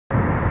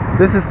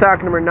This is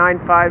stock number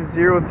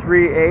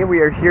 9503A. We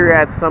are here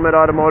at Summit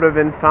Automotive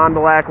in Fond du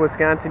Lac,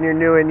 Wisconsin, your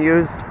new and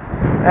used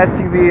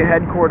SUV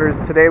headquarters.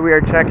 Today we are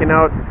checking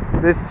out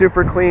this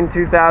super clean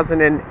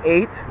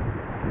 2008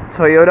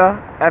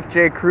 Toyota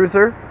FJ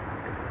Cruiser.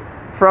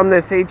 From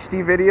this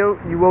HD video,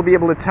 you will be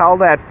able to tell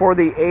that for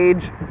the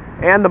age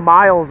and the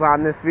miles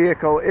on this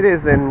vehicle, it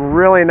is in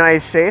really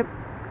nice shape.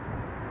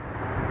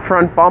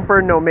 Front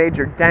bumper, no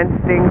major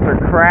dents, dings, or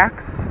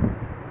cracks.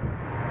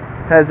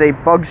 Has a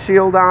bug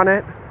shield on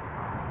it.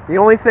 The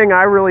only thing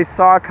I really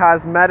saw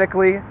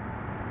cosmetically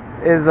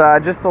is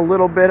just a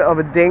little bit of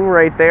a ding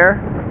right there.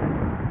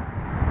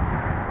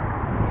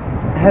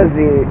 Has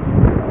the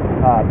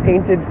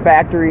painted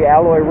factory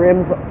alloy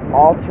rims,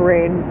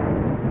 all-terrain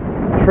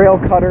trail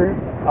cutter,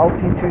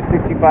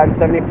 LT265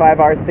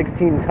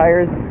 75R16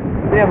 tires.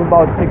 They have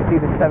about 60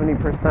 to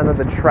 70% of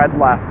the tread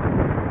left.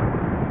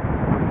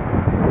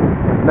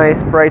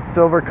 Nice bright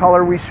silver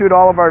color. We shoot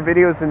all of our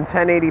videos in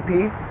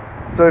 1080p.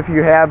 So if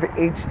you have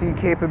HD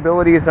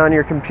capabilities on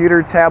your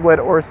computer, tablet,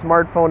 or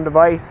smartphone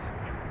device,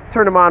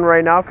 turn them on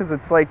right now because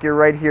it's like you're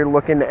right here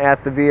looking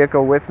at the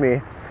vehicle with me.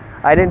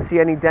 I didn't see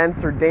any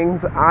dents or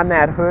dings on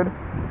that hood.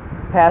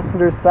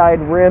 Passenger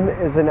side rim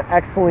is in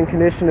excellent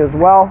condition as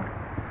well.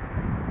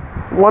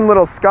 One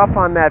little scuff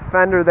on that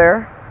fender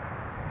there.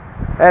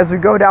 As we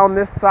go down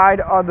this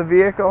side of the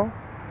vehicle,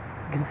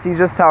 you can see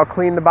just how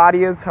clean the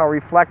body is, how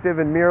reflective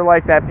and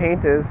mirror-like that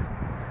paint is.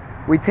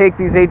 We take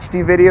these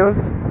HD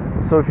videos,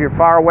 so if you're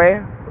far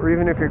away, or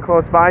even if you're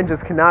close by and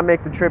just cannot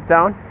make the trip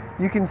down,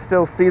 you can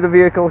still see the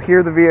vehicle,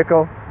 hear the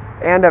vehicle,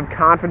 and have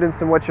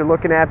confidence in what you're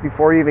looking at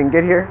before you even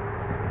get here.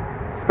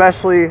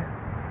 Especially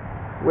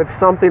with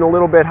something a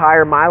little bit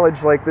higher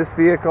mileage like this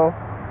vehicle,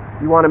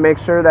 you want to make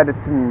sure that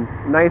it's in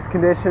nice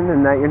condition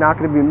and that you're not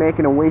going to be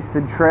making a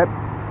wasted trip.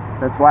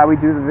 That's why we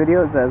do the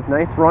videos. It has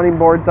nice running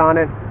boards on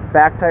it.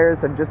 Back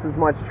tires have just as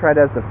much tread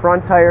as the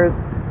front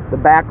tires. The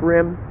back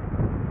rim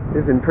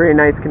is in pretty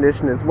nice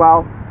condition as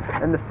well.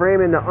 And the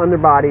frame and the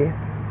underbody,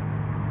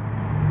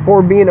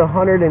 for being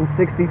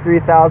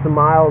 163,000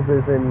 miles,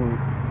 is in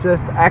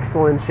just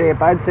excellent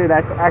shape. I'd say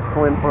that's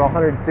excellent for a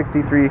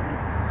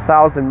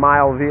 163,000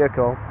 mile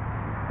vehicle.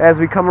 As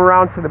we come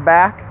around to the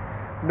back,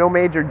 no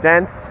major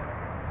dents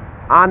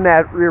on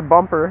that rear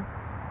bumper.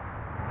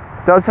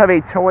 Does have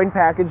a towing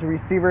package,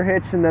 receiver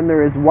hitch, and then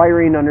there is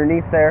wiring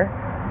underneath there.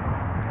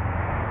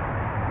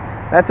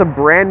 That's a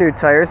brand new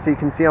tire, so you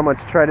can see how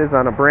much tread is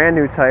on a brand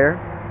new tire.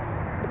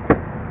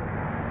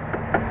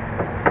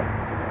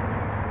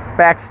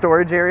 Back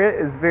storage area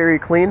is very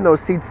clean. Those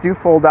seats do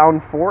fold down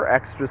for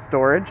extra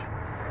storage.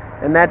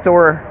 And that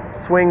door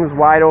swings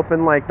wide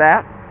open like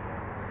that.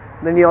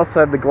 And then you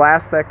also have the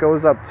glass that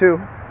goes up too.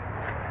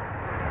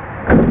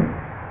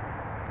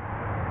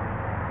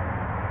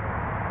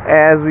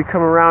 As we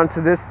come around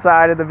to this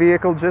side of the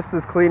vehicle, just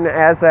as clean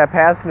as that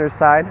passenger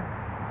side.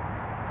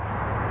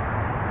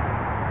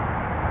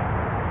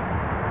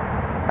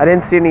 I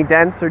didn't see any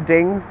dents or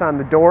dings on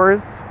the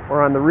doors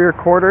or on the rear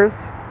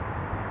quarters.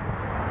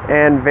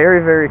 And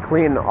very, very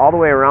clean all the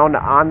way around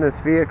on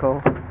this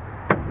vehicle.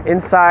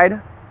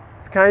 Inside,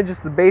 it's kind of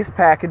just the base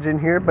package in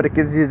here, but it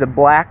gives you the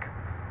black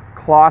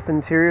cloth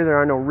interior. There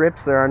are no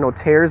rips, there are no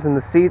tears in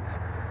the seats.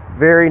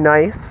 Very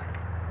nice.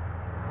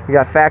 You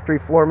got factory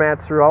floor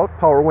mats throughout,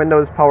 power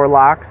windows, power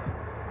locks,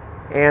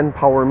 and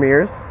power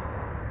mirrors.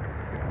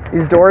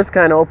 These doors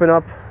kind of open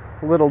up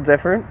a little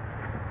different.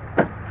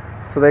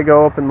 So they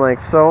go open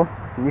like so,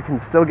 and you can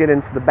still get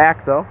into the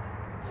back though.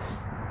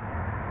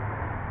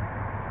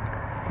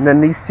 And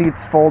then these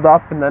seats fold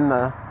up, and then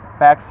the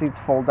back seats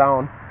fold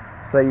down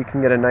so that you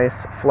can get a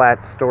nice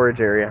flat storage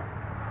area.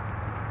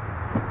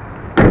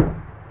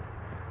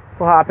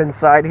 We'll hop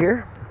inside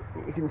here.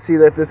 You can see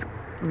that this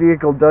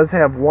vehicle does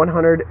have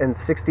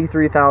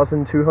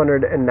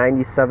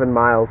 163,297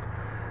 miles.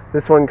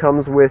 This one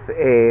comes with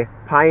a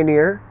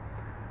Pioneer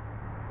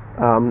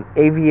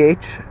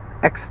A-Trac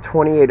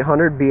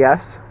X2800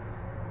 BS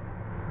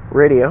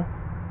radio.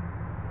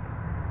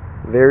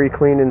 Very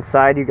clean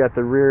inside. You got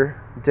the rear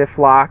Diff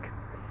lock,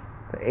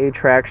 the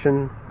A-Trac,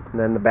 and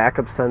then the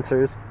backup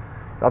sensors.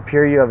 Up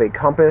here you have a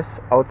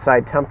compass,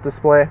 outside temp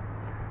display,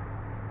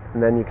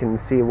 and then you can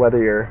see whether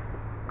you're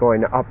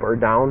going up or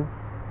down,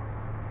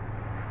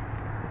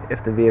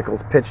 if the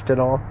vehicle's pitched at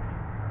all.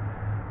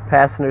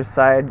 Passenger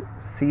side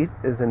seat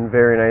is in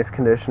very nice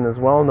condition as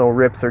well. No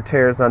rips or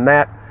tears on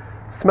that.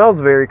 Smells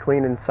very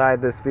clean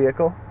inside this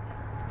vehicle.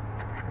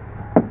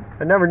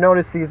 I never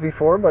noticed these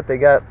before, but they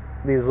got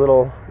these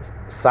little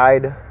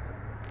side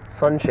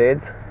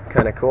sunshades,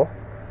 kind of cool.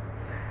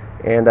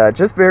 And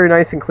just very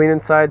nice and clean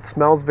inside.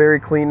 Smells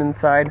very clean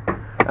inside.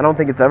 I don't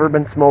think it's ever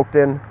been smoked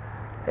in,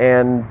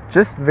 and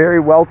just very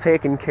well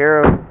taken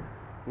care of.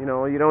 You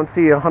know, you don't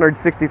see a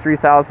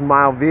 163,000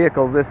 mile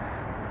vehicle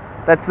that's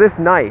this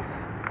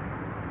nice.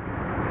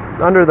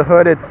 Under the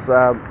hood, it's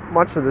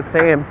much of the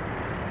same.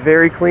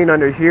 Very clean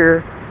under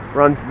here.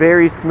 Runs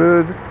very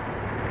smooth.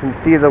 You can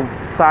see the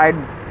side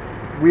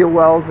wheel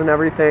wells and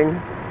everything.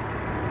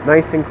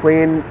 Nice and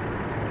clean.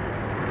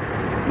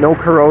 No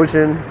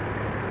corrosion.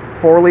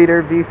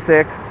 4-liter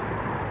V6,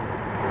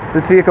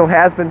 This vehicle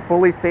has been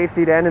fully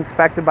safetied and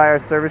inspected by our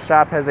service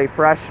shop, has a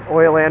fresh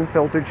oil and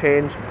filter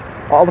change.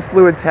 All the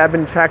fluids have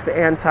been checked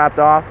and topped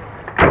off.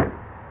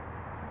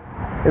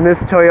 And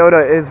this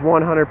Toyota is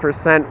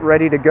 100%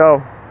 ready to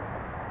go.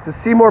 To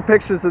see more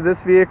pictures of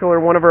this vehicle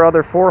or one of our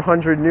other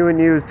 400 new and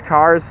used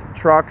cars,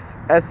 trucks,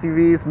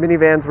 SUVs,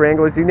 minivans,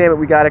 Wranglers, you name it,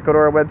 we got it. Go to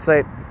our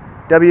website,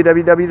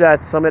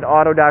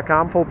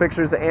 www.summitauto.com. Full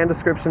pictures and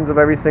descriptions of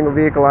every single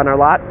vehicle on our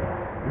lot.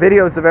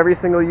 Videos of every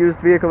single used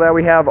vehicle that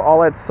we have,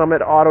 all at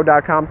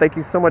summitauto.com. Thank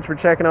you so much for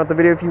checking out the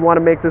video. If you want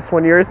to make this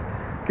one yours,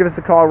 give us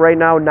a call right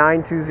now,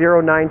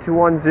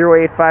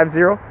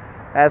 920-921-0850.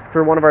 Ask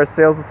for one of our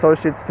sales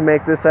associates to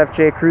make this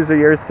FJ Cruiser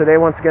yours today.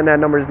 Once again, that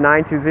number is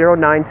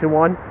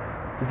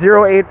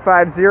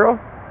 920-921-0850.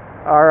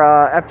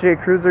 Our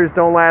FJ Cruisers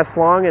don't last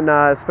long, and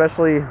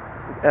especially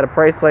at a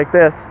price like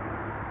this.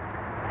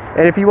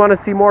 And if you want to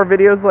see more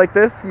videos like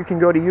this, you can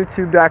go to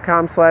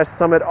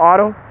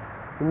youtube.com/summitauto.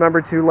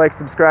 Remember to like,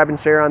 subscribe, and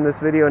share on this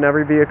video and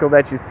every vehicle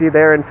that you see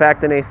there. In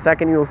fact, in a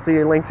second, you will see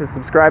a link to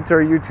subscribe to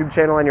our YouTube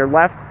channel on your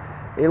left,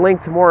 a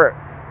link to more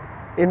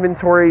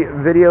inventory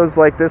videos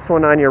like this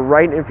one on your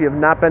right. And if you have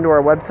not been to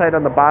our website,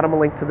 on the bottom, a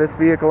link to this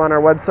vehicle on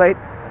our website.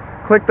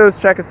 Click those,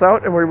 check us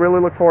out, and we really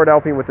look forward to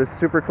helping with this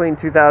super clean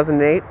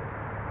 2008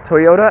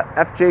 Toyota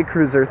FJ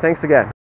Cruiser. Thanks again.